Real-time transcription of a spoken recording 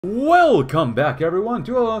Welcome back, everyone,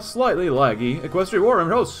 to a slightly laggy Equestria War. I'm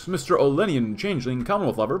your host, Mr. Olenian Changeling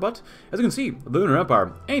Commonwealth Lover, but as you can see, the Lunar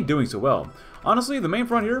Empire ain't doing so well. Honestly, the main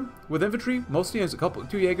front here, with infantry, mostly has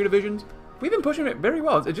two Jaeger divisions, we've been pushing it very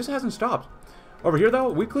well. It just hasn't stopped. Over here, though,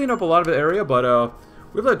 we cleaned up a lot of the area, but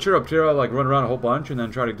we've let Tira like run around a whole bunch and then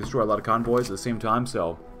try to destroy a lot of convoys at the same time,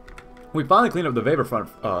 so we finally cleaned up the Vaver front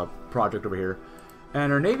project over here,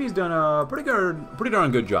 and our Navy's done a pretty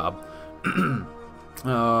darn good job.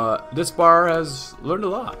 This bar has learned a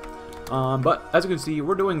lot, but as you can see,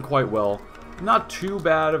 we're doing quite well. Not too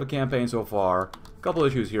bad of a campaign so far. A couple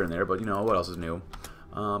issues here and there, but you know, what else is new?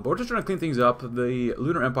 But we're just trying to clean things up. The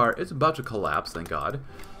Lunar Empire is about to collapse, thank God.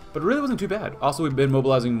 But it really wasn't too bad. Also, we've been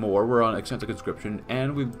mobilizing more. We're on extensive conscription,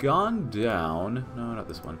 and we've gone down... No, not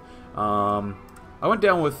this one. I went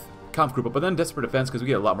down with Kampf Group, but then Desperate Defense, because we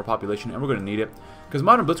get a lot more population, and we're going to need it. Because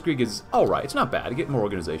Modern Blitzkrieg is alright, it's not bad, you get more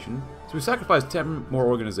organization. So we sacrificed 10 more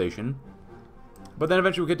organization. But then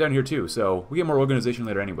eventually we get down here too, so we get more organization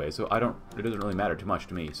later anyway, so it doesn't really matter too much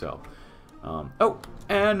to me, so. Oh,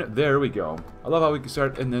 and there we go. I love how we can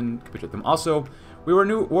start and then capitulate them. Also, we were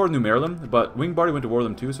war with New Maryland, but Wingbardy went to war with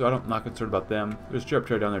them too, so I'm not concerned about them. There's Chirp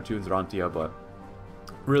down there too, and Zerantia, but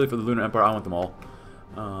really for the Lunar Empire, I want them all.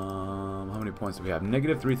 How many points do we have?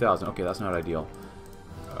 Negative 3,000. Okay, that's not ideal.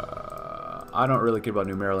 I don't really care about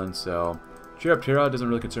New Maryland, so Tira doesn't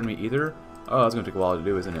really concern me either. Oh, that's going to take a while to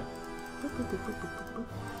do, isn't it?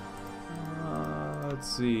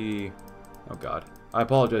 Let's see. Oh, God. I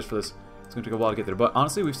apologize for this. It's going to take a while to get there. But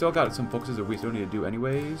honestly, we've still got some focuses that we still need to do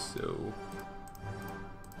anyways, so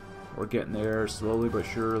we're getting there slowly but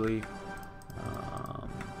surely.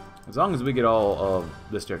 As long as we get all of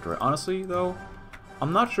this territory. Honestly, though,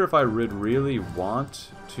 I'm not sure if I would really want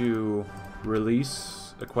to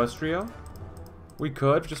release Equestria. We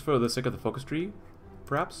could, just for the sake of the focus tree,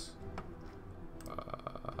 perhaps.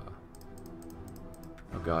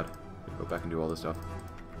 Oh god, go back and do all this stuff.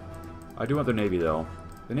 I do want the Navy, though.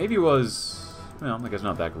 The Navy was, well, I guess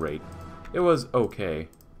not that great. It was okay.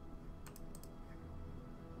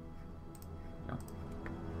 Yeah.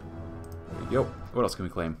 There we go. What else can we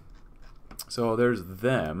claim? So there's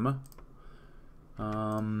them.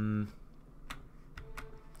 And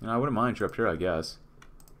I wouldn't mind Trip here, I guess.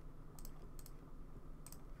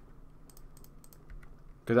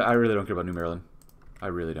 Because I really don't care about New Maryland. I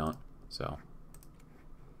really don't. So.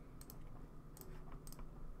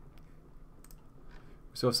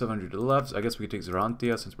 We still have 700 to the left. So I guess we could take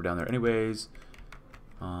Zerantia since we're down there anyways.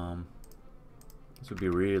 This would be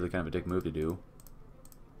really kind of a dick move to do.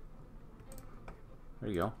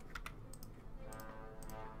 There you go.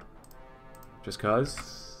 Just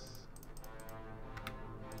cuz.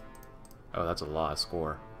 Oh, that's a lot of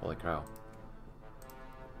score. Holy cow.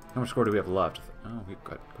 How much score do we have left? Oh, we've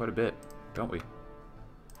got quite a bit, don't we?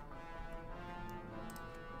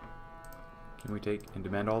 Can we take and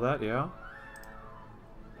demand all that? Yeah.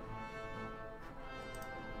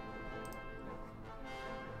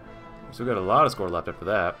 We still got a lot of score left after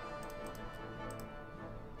that.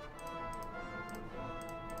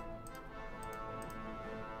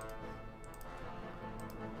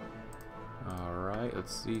 Alright,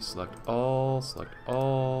 let's see. Select all, select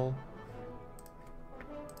all.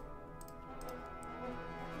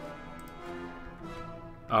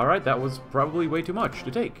 Alright, that was probably way too much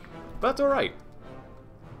to take. But that's alright.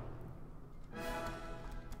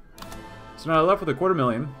 So now I left with a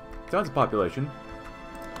 250,000. Tons of population.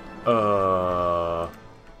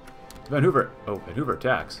 Vancouver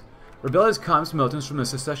attacks. Rebellious communist militants from the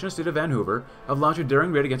secessionist state of Vancouver have launched a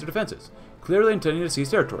daring raid against our defenses, clearly intending to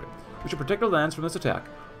seize territory. We should protect our lands from this attack,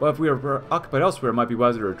 but if we are occupied elsewhere, it might be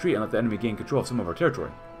wiser to retreat and let the enemy gain control of some of our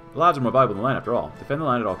territory. The lives are more valuable than land after all. Defend the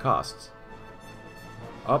land at all costs.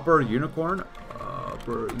 Upper Unicorn?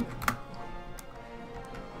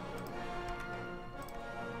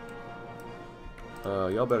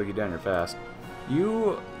 Y'all better get down here fast.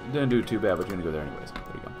 You didn't do too bad, but you're gonna go there anyways. There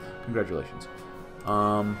you go. Congratulations.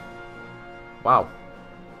 Wow.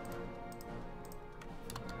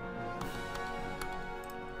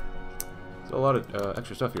 There's a lot of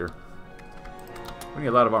extra stuff here. We need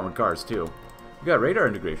a lot of armored cars, too. We got radar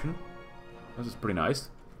integration. This is pretty nice.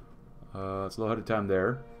 It's a little ahead of time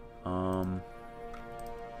there.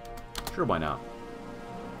 Sure, why not?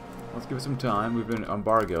 Let's give it some time. We've been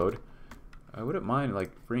embargoed. I wouldn't mind,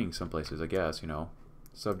 like, freeing some places, I guess, you know.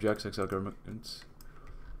 Subjects, exile governments.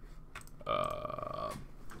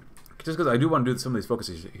 Just because I do want to do some of these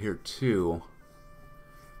focuses here, too.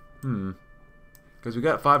 Because we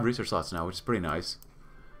got 5 research slots now, which is pretty nice.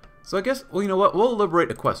 So I guess, well, you know what? We'll liberate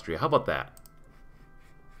Equestria. How about that?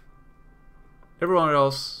 Everyone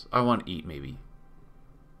else, I want to eat, maybe.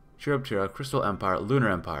 Cherub, Crystal Empire, Lunar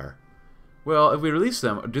Empire. Well, if we release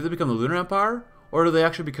them, do they become the Lunar Empire? Or do they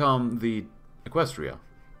actually become the Equestria?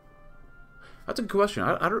 That's a good question.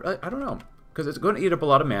 I don't know. Because it's going to eat up a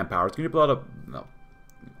lot of manpower. It's going to eat up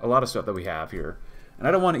a lot of stuff that we have here. And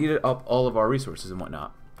I don't want to eat up all of our resources and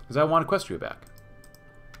whatnot. Because I want Equestria back.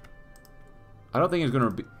 I don't think it's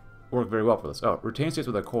going to work very well for us. Oh, retain states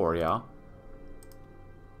with a core, yeah.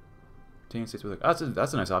 Retain states with a...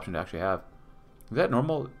 That's a nice option to actually have. Is that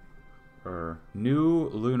normal? Or new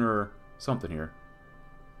lunar something here.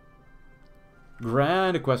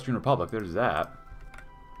 Grand Equestrian Republic. There's that.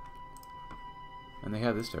 And they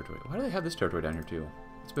have this territory. Why do they have this territory down here too?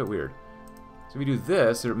 It's a bit weird. So if we do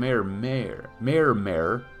this, they're Mayor.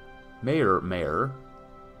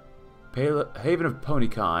 Haven of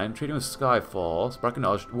Ponykind, trading with Skyfall, Sparking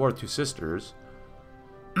Knowledge, War of Two Sisters,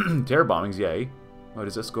 Terror Bombings, yay. Oh,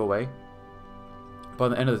 does this go away? By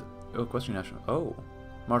the end of the Equestrian National. Oh.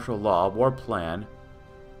 Martial Law, War Plan,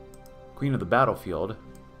 Queen of the Battlefield,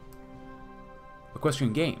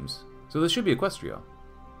 Equestrian Games. So this should be Equestria.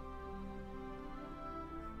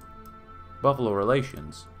 Buffalo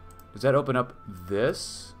Relations. Does that open up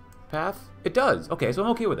this path? It does. Okay, so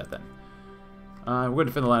I'm okay with that then. We're going to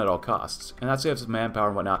defend the land at all costs. And that saves us manpower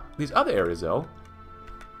and whatnot. These other areas, though,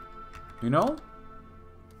 you know,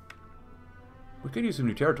 we could use some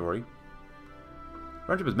new territory.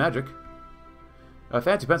 Friendship is magic.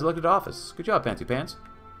 Fancy Pants elected to office. Good job, Fancy Pants.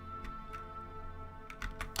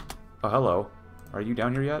 Oh, hello. Are you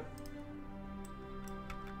down here yet?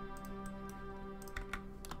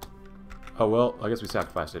 Oh, well, I guess we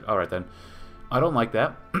sacrificed it. Alright, then. I don't like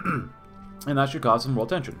that. And that should cause some world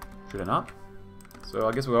tension. Should it not? So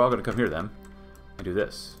I guess we're all going to come here, then. And do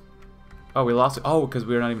this. Oh, we lost it. Oh, because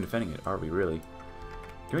we're not even defending it. Are we, really?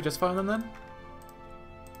 Can we justify them, then?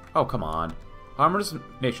 Oh, come on. Harmonious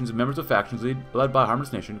nations and members of factions led by a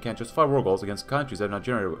harmonious nation can't justify war goals against countries that have not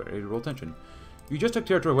generated world tension. You just took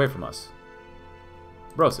territory away from us.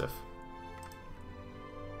 Brosif.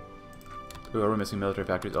 Ooh, are we missing military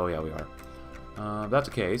factories? Oh, yeah, we are. That's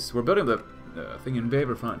the case. We're building the thing in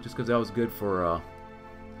Vaporfront just because that was good for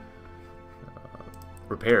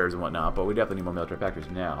repairs and whatnot, but we definitely need more military factories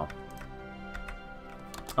now.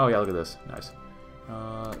 Oh, yeah, look at this. Nice.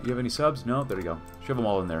 You have any subs? No? There you go. Shove them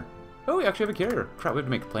all in there. Oh, we actually have a carrier. Crap, we have to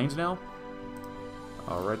make planes now?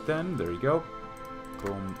 Alright then, there you go.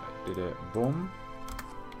 Boom. Did it. Boom.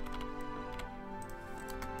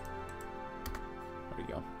 There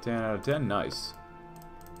you go. 10 out of 10. Nice.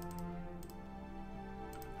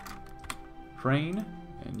 Train.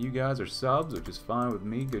 And you guys are subs, which is fine with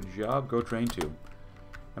me. Good job. Go train too.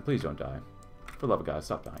 And please don't die. For the love of God,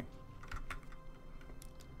 stop dying.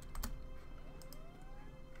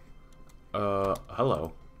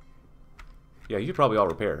 Hello. Yeah, you should probably all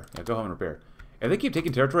repair. Yeah, go home and repair. If they keep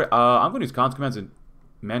taking territory, I'm going to use cons commands and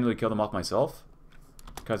manually kill them off myself.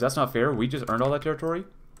 Because that's not fair. We just earned all that territory.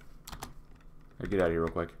 Get out of here real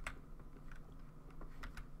quick.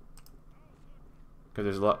 Because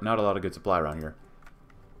there's not a lot of good supply around here.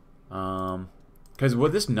 Because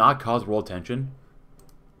would this not cause world tension?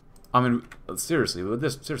 I mean, seriously, would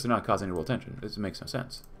this seriously not cause any world tension? This makes no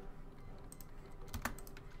sense.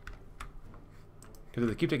 Because if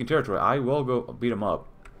they keep taking territory, I will go beat them up.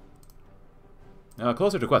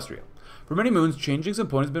 Closer to Equestria. For many moons, Changelings and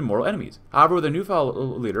Ponies have been mortal enemies. However, with a new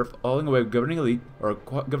leader following away governing elite, or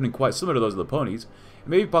governing quite similar to those of the Ponies, it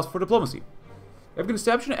may be possible for diplomacy. If we can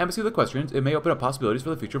establish an embassy with Equestrians, it may open up possibilities for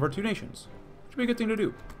the future of our two nations. Which would be a good thing to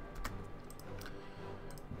do.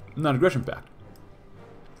 Non-aggression pact.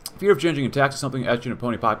 Fear of changing attacks is something etched in a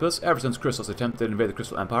pony populace ever since Crystals attempted to invade the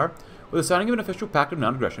Crystal Empire. With the signing of an official pact of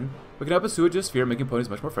non-aggression, we can help assuage this fear, making ponies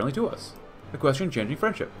much more friendly to us. Equestrian changing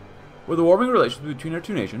friendship. With the warming relations between our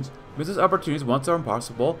two nations, business opportunities once are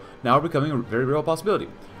impossible, now are becoming a very real possibility.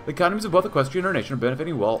 The economies of both Equestria and our nation are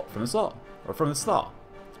benefiting well from this law. Or from this law.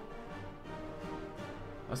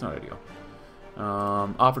 That's not ideal.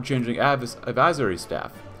 Offer changing advisory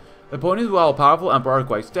staff. The ponies, while a powerful empire, are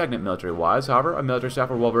quite stagnant military-wise. However, our military staff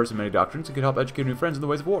are well-versed in many doctrines and can help educate new friends in the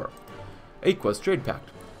ways of war. Equus Trade Pact.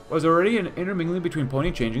 Was already an intermingling between Pony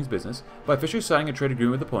and Changelings business. By officially signing a trade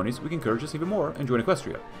agreement with the Ponies, we can encourage us even more and join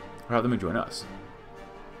Equestria. Or have them join us.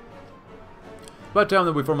 About time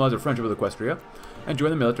that we formalize a friendship with Equestria and join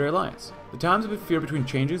the military alliance. The times of fear between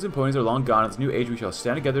Changelings and Ponies are long gone. In this new age, we shall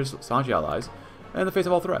stand together as staunch allies in the face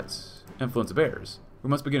of all threats. Influence the bears. We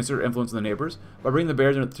must begin to assert influence on the neighbors. By bringing the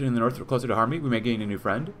bears in the north closer to harmony, we may gain a new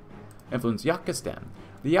friend. Influence Yakistan.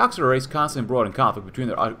 The Yaks are a race constantly embroiled in conflict between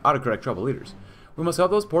their autocratic tribal leaders. We must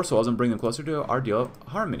help those poor souls and bring them closer to our deal of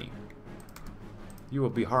harmony. You will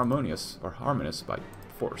be harmonious, or harmonious, by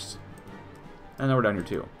force. And then we're down here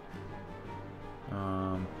too.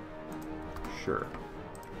 Sure.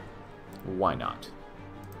 Why not?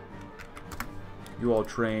 You all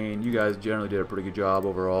train. You guys generally did a pretty good job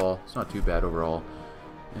overall. It's not too bad overall.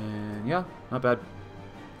 And yeah, not bad.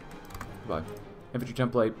 Goodbye. Infantry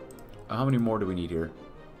template. How many more do we need here?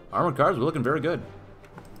 Armored cars, we're looking very good.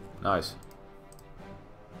 Nice.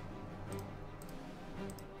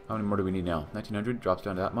 How many more do we need now? 1900 drops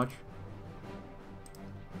down to that much.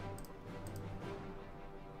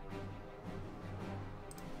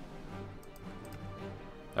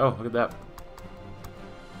 Oh, look at that.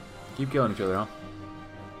 Keep killing each other, huh?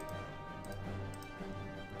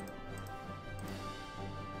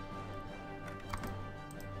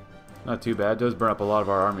 Not too bad. It does burn up a lot of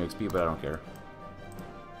our army XP, but I don't care.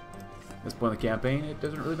 At this point in the campaign, it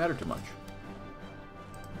doesn't really matter too much.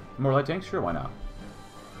 More light tanks? Sure, why not?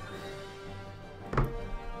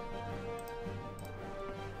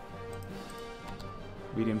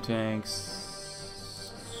 Medium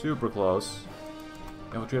tanks. Super close.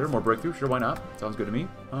 Infiltrator, more breakthrough? Sure, why not? Sounds good to me.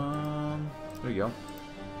 There you go.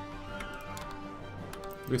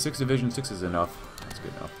 We have 6 divisions. 6 is enough. That's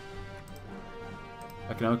good enough.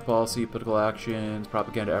 Economic policy, political actions,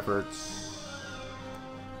 propaganda efforts.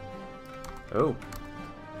 Oh.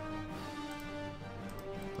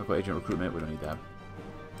 Local agent recruitment, we don't need that.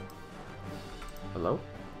 Hello?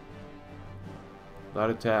 Loud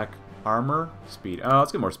attack, armor, speed. Oh,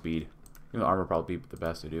 let's get more speed. Even though armor probably be the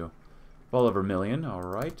best to do. Fall over Vermilion,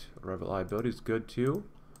 alright. Reliability is good too.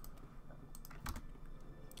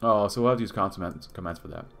 Oh, so we'll have to use commands for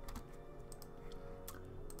that.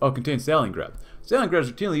 Oh, contains Stalingrad. Stalingrad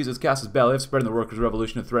is routinely used as Cass's ballet of spreading the workers'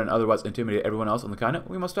 revolution to threaten and otherwise intimidate everyone else on the continent.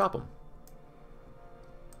 We must stop them.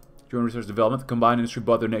 Joint research development. The combined industry of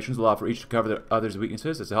both their nations allow for each to cover the other's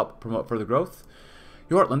weaknesses as to help promote further growth.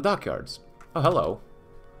 Yortland dockyards. Oh, hello.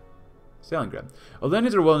 Stalingrad.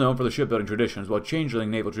 Atlanteans are well known for their shipbuilding traditions, while Changeling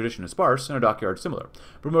naval tradition is sparse and our dockyards similar.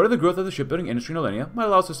 Promoting the growth of the shipbuilding industry in Alania might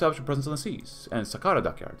allow us to establish a presence on the seas, and Saqqara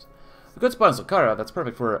dockyards. A good spot in Saqqara that's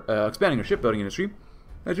perfect for expanding our shipbuilding industry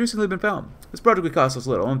has recently been found. This project would cost us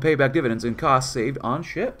little and pay back dividends and costs saved on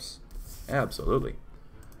ships. Absolutely.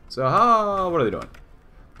 So what are they doing?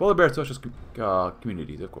 Polar Bear Socialist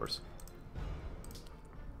Communities, of course.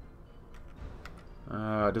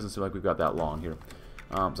 It doesn't seem like we've got that long here.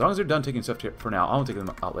 As long as they're done taking stuff for now, I'll take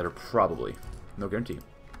them out later, probably. No guarantee.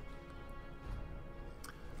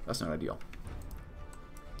 That's not ideal.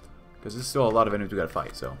 Because there's still a lot of enemies we gotta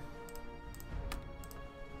fight, so.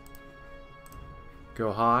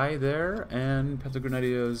 Go high there, and Pencil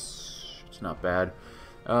Grenadiers, it's not bad.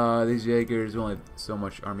 These Jaegers only so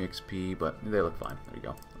much army XP, but they look fine. There you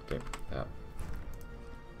go. Okay, that.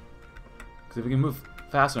 Because if we can move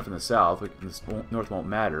fast enough in the south, this north won't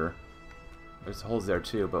matter. There's holes there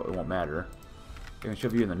too, but it won't matter. I can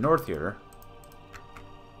shove you in the north here.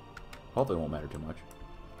 Hopefully it won't matter too much.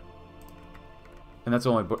 And that's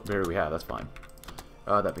the only barrier we have, that's fine.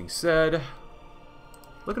 That being said,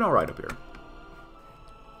 looking alright up here.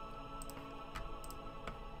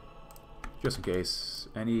 Just in case.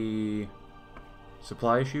 Any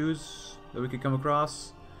supply issues that we could come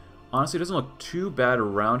across? Honestly, it doesn't look too bad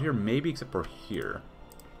around here, maybe except for here.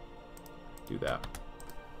 Do that.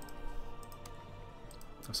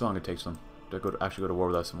 That's how long it takes them to actually go to war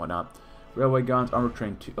with us and whatnot. Railway guns, armored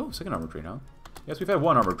train 2. Oh, second armored train, huh? Yes, we've had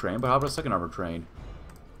one armored train, but how about a second armored train?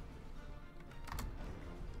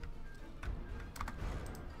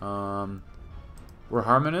 We're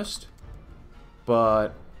Harmonist,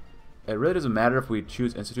 but it really doesn't matter if we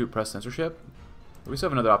choose Institute Press Censorship. We still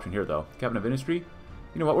have another option here, though. Captain of Industry.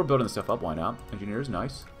 You know what? We're building this stuff up. Why not? Engineers,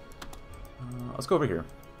 nice. Let's go over here.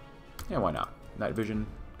 Yeah, why not? Night vision,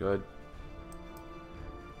 good.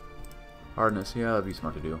 Hardness, yeah, that'd be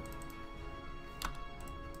smart to do.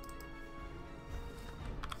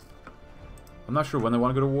 I'm not sure when they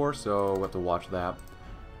want to go to war, so we'll have to watch that.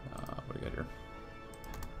 What do we got here?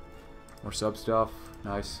 More sub stuff,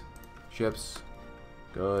 nice. Ships,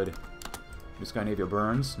 good. New Scandinavia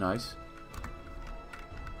burns, nice.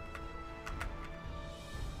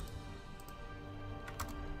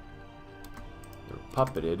 They're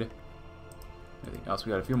puppeted. Anything else?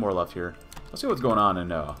 We got a few more left here. Let's see what's going on in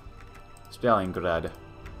Stalingrad.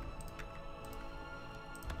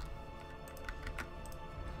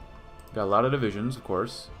 Got a lot of divisions, of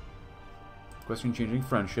course. Equestrian Changeling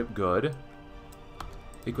Friendship, good.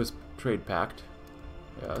 Equus Trade Pact,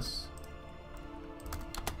 yes.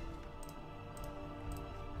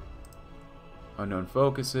 Unknown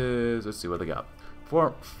focuses, let's see what they got.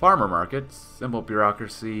 Farmer markets, simple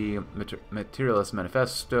bureaucracy, materialist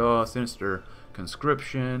manifesto, sinister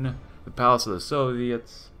conscription, the palace of the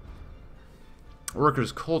Soviets,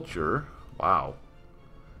 workers' culture, Wow.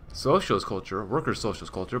 Socialist culture, workers'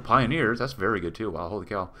 socialist culture, pioneers, that's very good too. Wow, holy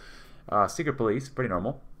cow. Secret police, pretty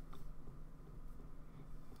normal.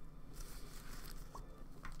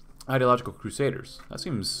 Ideological crusaders. That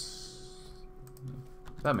seems...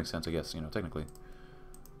 that makes sense, I guess, you know, technically.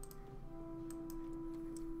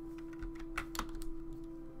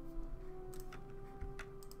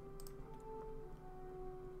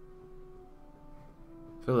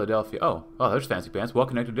 Philadelphia. Oh, there's fancy pants.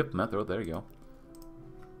 Well-connected diplomat. There you go.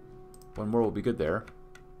 One more will be good there.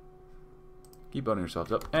 Keep building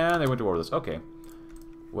yourselves up. And they went to war with us. Okay.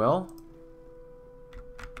 Well,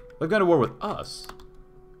 they've gone to war with us.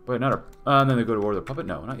 But not our... and then they go to war with their puppet?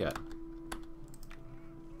 No, not yet.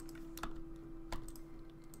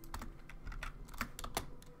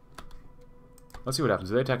 Let's see what happens.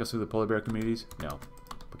 Do they attack us through the polar bear communities? No.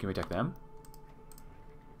 But can we attack them?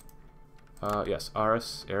 Yes.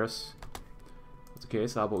 Eris. That's the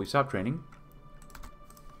case. How about we stop training?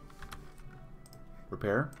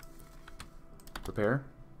 Repair. Repair.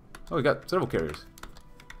 Oh, we got several carriers.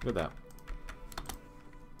 Look at that.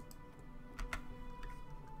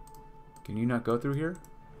 Can you not go through here?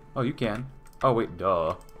 Oh, you can. Oh, wait,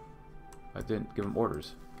 duh. I didn't give them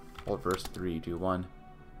orders. Hold first. 3, 2, 1.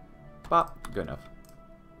 Bop. Good enough.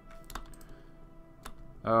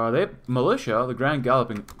 They have militia, the Grand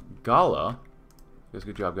Galloping Gala. Yes,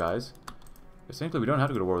 good job, guys. Essentially, we don't have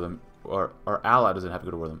to go to war with them. Or our ally doesn't have to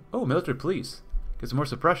go to war with them. Oh, military police. Get some more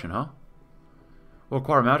suppression, huh? Will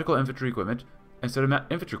require magical infantry equipment instead of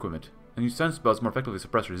infantry equipment, and use stun spells to more effectively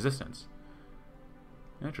suppress resistance.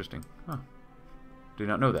 Interesting. Huh. Did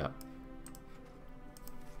not know that.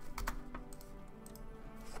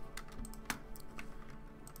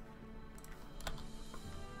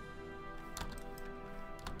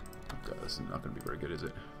 God, this is not going to be very good, is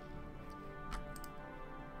it?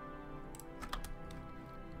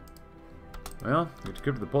 Well, we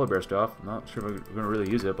get the polar bear stuff. I'm not sure if we're going to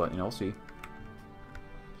really use it, but, you know, we'll see.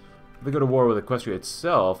 If they go to war with Equestria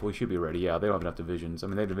itself, we should be ready. Yeah, they don't have enough divisions. I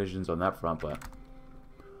mean, they have divisions on that front, but...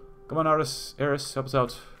 Come on, Eris, help us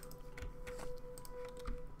out.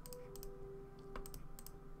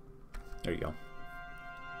 There you go.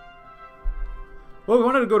 Well, we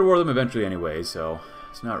wanted to go to war with them eventually anyway, so...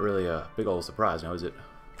 It's not really a big old surprise now, is it?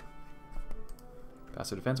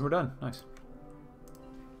 Pass the defense and we're done. Nice.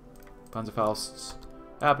 Panzerfausts.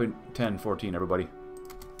 Happy 10-14, everybody.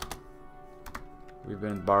 We've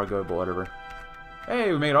been embargoed, but whatever.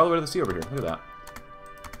 Hey, we made it all the way to the sea over here. Look at that.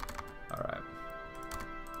 Alright.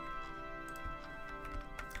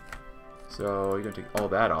 So, you're going to take all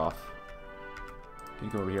that off. Can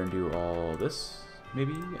you come over here and do all this,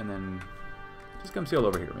 maybe? And then just come sail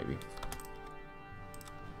over here, maybe.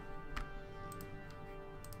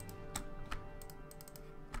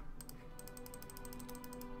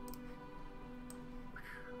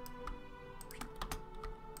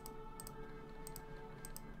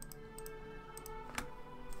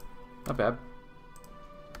 Not bad.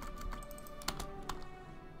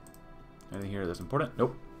 Anything here that's important?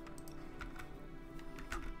 Nope.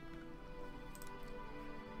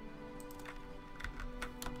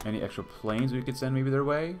 Any extra planes we could send maybe their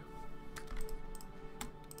way?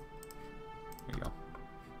 There you go.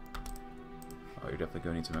 Oh, you're definitely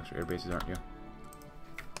going to need some extra air bases, aren't you?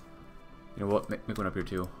 You know what? Make one up here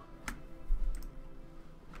too.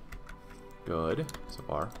 Good. So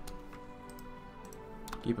far.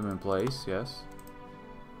 Keep them in place, yes.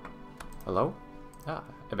 Hello? Ah,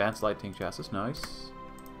 advanced light tank chassis, nice.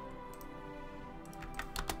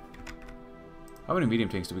 How many medium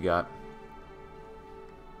tanks do we got?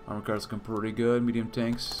 Armor cars looking pretty good. Medium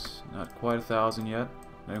tanks, not quite 1,000 yet.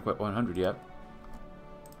 Not even quite 100 yet.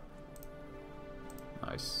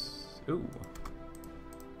 Nice. Ooh.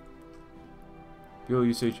 Fuel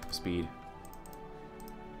usage, speed.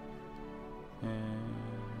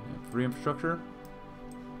 And free infrastructure?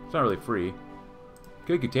 It's not really free.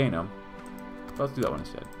 Could contain them. But let's do that one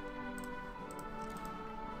instead.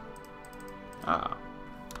 Ah.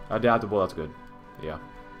 Adaptable, that's good. Yeah.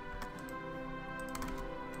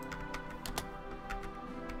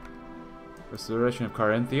 Restoration of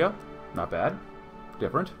Carinthia. Not bad.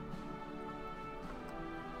 Different.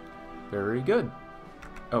 Very good.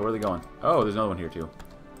 Oh, where are they going? Oh, there's another one here too.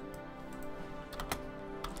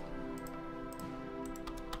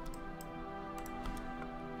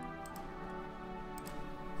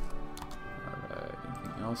 Alright,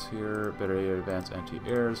 anything else here? Better advanced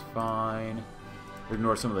anti-air is fine.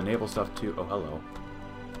 Ignore some of the naval stuff too. Oh, hello.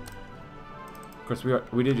 Of course,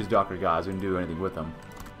 we did just dock our guys. We didn't do anything with them.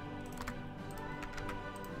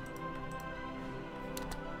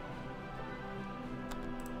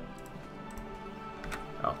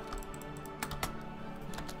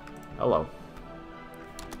 Hello.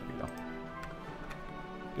 There we go.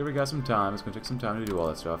 Give we got some time. It's going to take some time to do all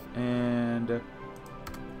that stuff. And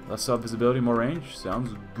less sub-visibility, more range.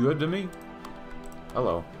 Sounds good to me.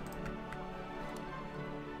 Hello.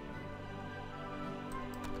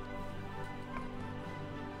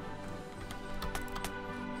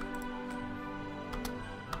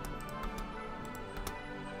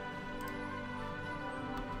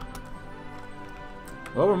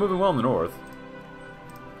 Well, we're moving well in the north.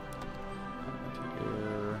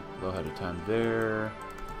 Low ahead of time there.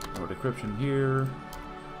 More decryption here.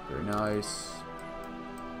 Very nice.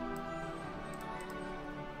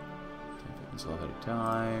 10 seconds ahead of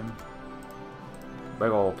time.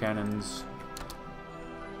 Big ol' cannons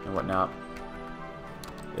and whatnot.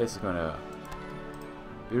 This is gonna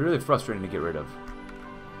be really frustrating to get rid of.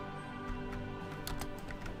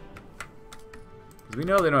 Because we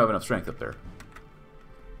know they don't have enough strength up there.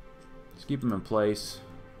 Just keep them in place.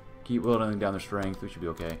 Keep whittling down their strength. We should be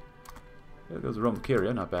okay. There goes the Roman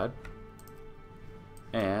Kyria, not bad.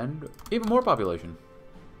 And even more population.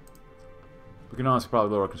 We can honestly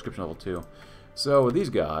probably lower our conscription level too. So with these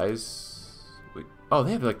guys, oh,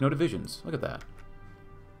 they have like no divisions. Look at that.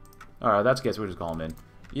 All right, that's guess we just call them in.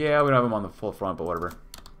 Yeah, we don't have them on the full front, but whatever.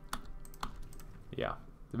 Yeah,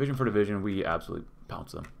 division for division, we absolutely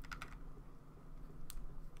pounce them.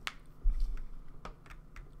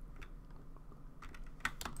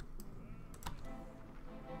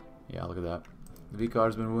 Yeah, look at that. The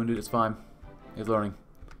V-Car's been wounded. It's fine. He's learning.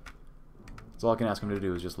 That's all I can ask him to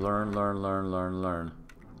do is just learn, learn, learn, learn, learn.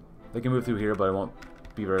 They can move through here, but it won't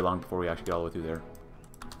be very long before we actually get all the way through there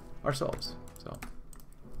ourselves. So,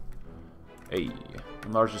 hey,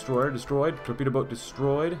 enlarged destroyer destroyed. Torpedo boat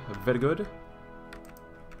destroyed. Very good.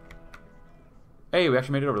 Hey, we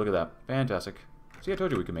actually made it over. Look at that. Fantastic. See, I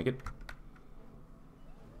told you we could make it.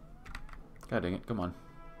 God dang it. Come on.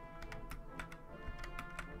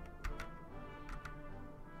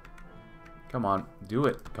 Come on, do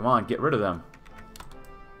it. Come on, get rid of them.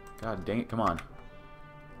 God dang it, come on.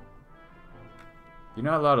 You're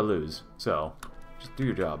not allowed to lose, so just do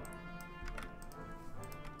your job.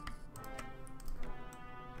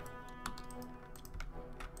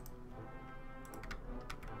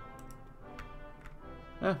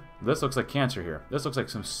 This looks like cancer here. This looks like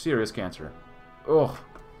some serious cancer. Ugh.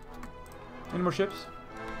 Any more ships?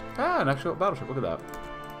 Ah, an actual battleship. Look at that.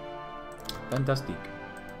 Fantastic.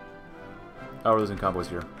 Oh, we're losing convoys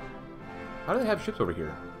here. How do they have ships over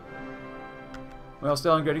here? Well,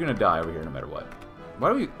 Stalingrad, you're gonna die over here no matter what.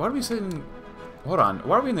 Why are we sitting... Hold on.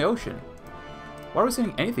 Why are we in the ocean? Why are we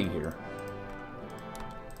sitting anything here?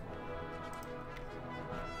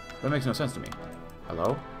 That makes no sense to me.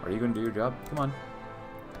 Hello? Are you gonna do your job? Come on.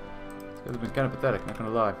 This guy's been kind of pathetic, not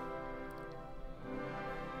gonna lie.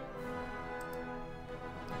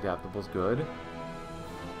 Adaptable's good.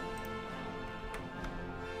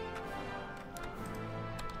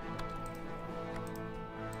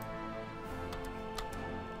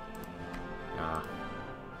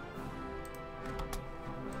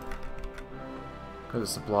 Because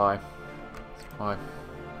of supply. Supply.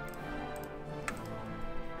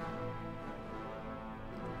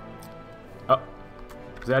 Oh.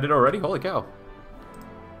 Is that it already? Holy cow.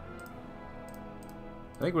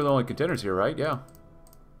 I think we're the only contenders here, right? Yeah.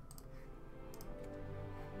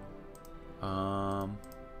 Well,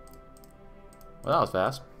 that was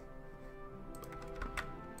fast.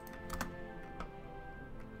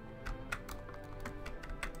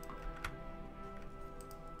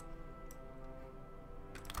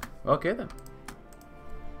 Okay then.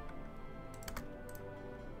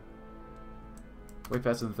 Way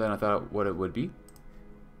faster than I thought what it would be.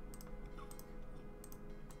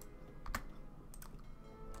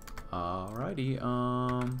 Alrighty.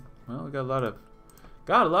 Well, we got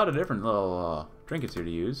a lot of different little trinkets here to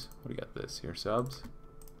use. What do you got? This here, subs.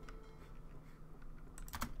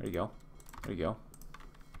 There you go. There you go.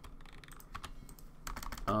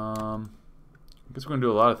 I guess we're gonna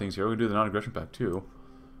do a lot of things here. We're gonna do the non-aggression pact too.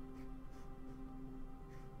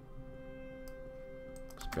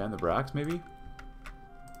 Expand the bracks, maybe?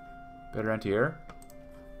 Better anti-air?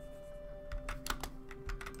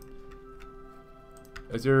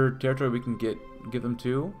 Is there territory we can give them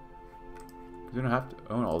to? Because we don't have to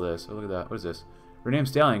own all this. Oh, look at that. What is this? Rename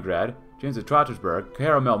Stalingrad. Change to Trottersburg.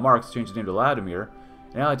 Caramel Marks change the name to Vladimir.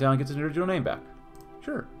 And Allied Town gets its original name back.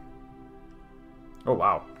 Sure. Oh,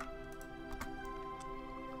 wow.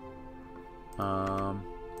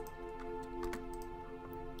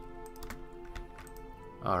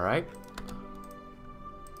 Alright.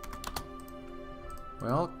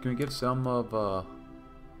 Well, can we get some of,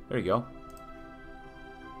 there you go.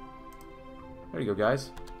 There you go,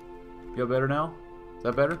 guys. Feel better now? Is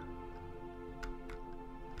that better?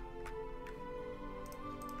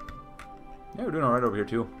 Yeah, we're doing alright over here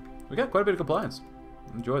too. We got quite a bit of compliance.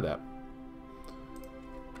 Enjoy that.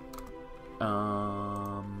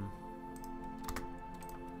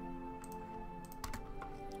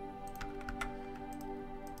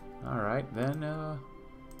 Alright, then,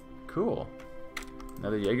 cool.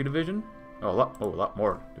 Another Jaeger division? Oh, a lot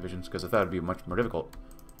more divisions, because I thought it'd be much more difficult.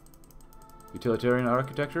 Utilitarian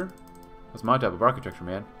architecture? That's my type of architecture,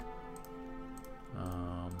 man.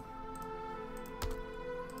 I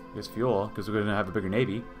guess fuel, because we're going to have a bigger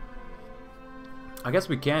navy. I guess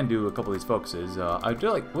we can do a couple of these focuses. I would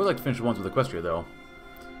like to finish the ones with Equestria, though.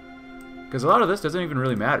 Because a lot of this doesn't even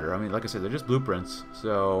really matter. I mean, like I said, they're just blueprints,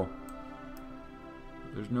 so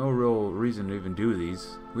there's no real reason to even do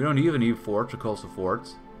these. We don't even need forts or coastal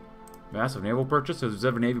forts. Massive naval purchase. If there's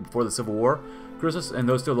ever navy before the Civil War, Christmas and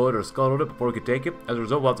those still loaded or scuttled it before we could take it. As a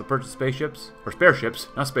result, we'll have to purchase spaceships, or spare ships,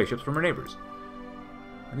 not spaceships, from our neighbors.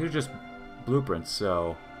 And these are just blueprints,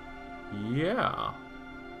 so yeah.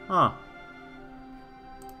 Huh.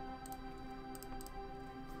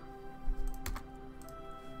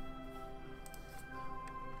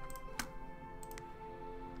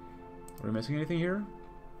 Are we missing anything here?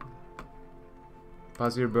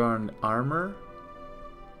 Positive-born armor.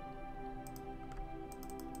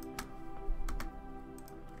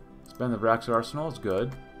 Spend the Vrax arsenal is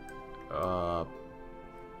good. Industrialize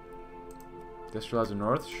the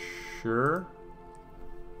north, sure.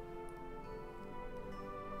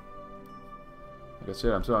 Like I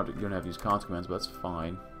said, I'm still going to have to use cons commands, but that's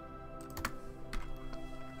fine.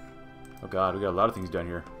 Oh god, we got a lot of things done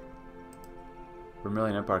here.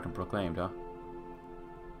 Vermilion Empire can proclaimed, huh?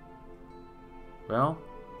 Well,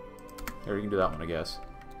 here we can do that one, I guess.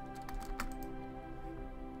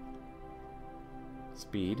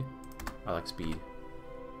 Speed. I like speed.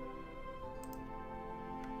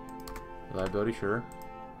 Reliability, sure.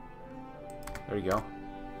 There you go.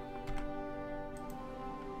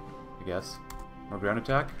 I guess. More ground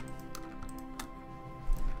attack.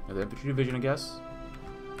 Another infantry division, I guess.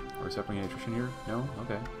 Are we suffering any attrition here? No?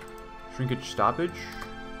 Okay. Shrinkage stoppage.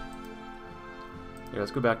 Yeah,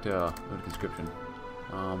 let's go back to conscription.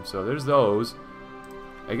 So there's those.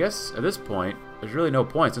 I guess at this point, there's really no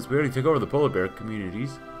point since we already took over the polar bear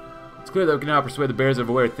communities. It's clear that we can now persuade the bears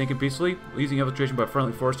everywhere to think peacefully. Using infiltration by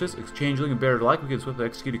friendly forces, Changeling and bear alike, we can swiftly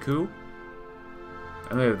execute a coup.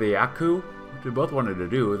 And then the Yak coup, which we both wanted to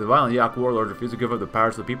do. The violent Yak warlords refuse to give up the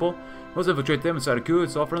powers to the people. Let's infiltrate them inside a coup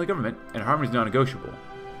and solve friendly government, and harmony is non-negotiable.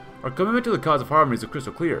 Our commitment to the cause of harmony is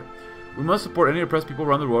crystal clear. We must support any oppressed people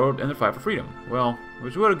around the world and their fight for freedom. Well,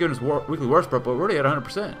 which would have given us weekly war support, but we're already at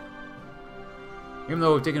 100%. Even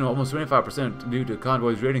though we've taken almost 25% due to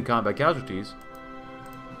convoys raiding combat casualties,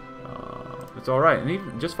 it's alright. And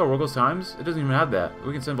even just for Wargos Times, it doesn't even have that.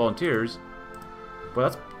 We can send volunteers,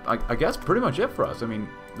 but that's, I guess, pretty much it for us. I mean,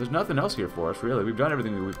 there's nothing else here for us, really. We've done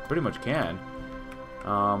everything we pretty much can.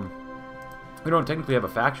 We don't technically have a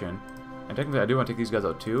faction, and technically I do want to take these guys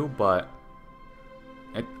out too, but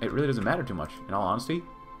it really doesn't matter too much, in all honesty.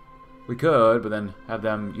 We could, but then have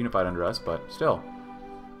them unified under us, but still.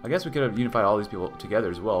 I guess we could have unified all these people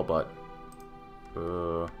together as well, but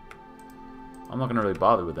I'm not going to really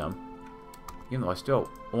bother with them. Even though I still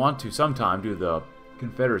want to sometime do the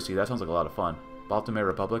Confederacy. That sounds like a lot of fun. Baltimore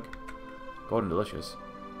Republic. Golden Delicious.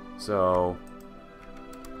 So,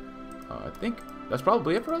 I think that's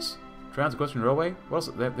probably it for us. Trans-Equestrian Railway. What else?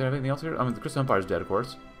 They have anything else here? I mean, the Crystal Empire is dead, of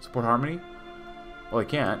course. Support Harmony. Well, they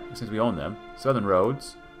can't, since we own them. Southern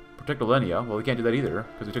Roads. Protect Millennia. Well, we can't do that either,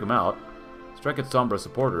 because we took them out. Strike at Sombra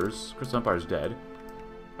supporters. Crystal Empire is dead.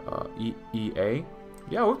 EA.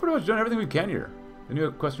 Yeah, we've pretty much done everything we can here. The new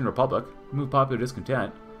Equestrian Republic. Remove popular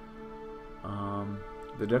discontent.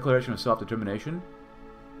 The Declaration of Self-Determination.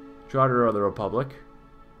 Charter of the Republic.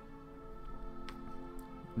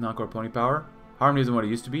 Non-core pony power. Harmony isn't what it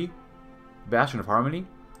used to be. Bastion of Harmony.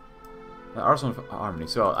 Arsenal of Harmony.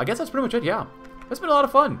 So, I guess that's pretty much it, yeah. That's been a lot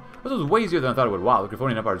of fun. This was way easier than I thought it would. Wow, the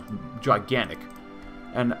Griffonian Empire is gigantic.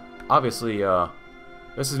 And obviously,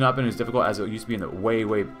 this has not been as difficult as it used to be in the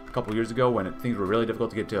way couple years ago when things were really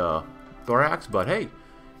difficult to get to Thorax. But hey,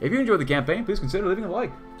 if you enjoyed the campaign, please consider leaving a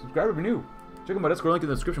like. Subscribe if you're new. Check out my Discord link in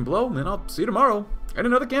the description below, and I'll see you tomorrow in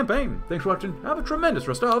another campaign. Thanks for watching. Have a tremendous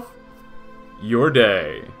rest of your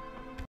day.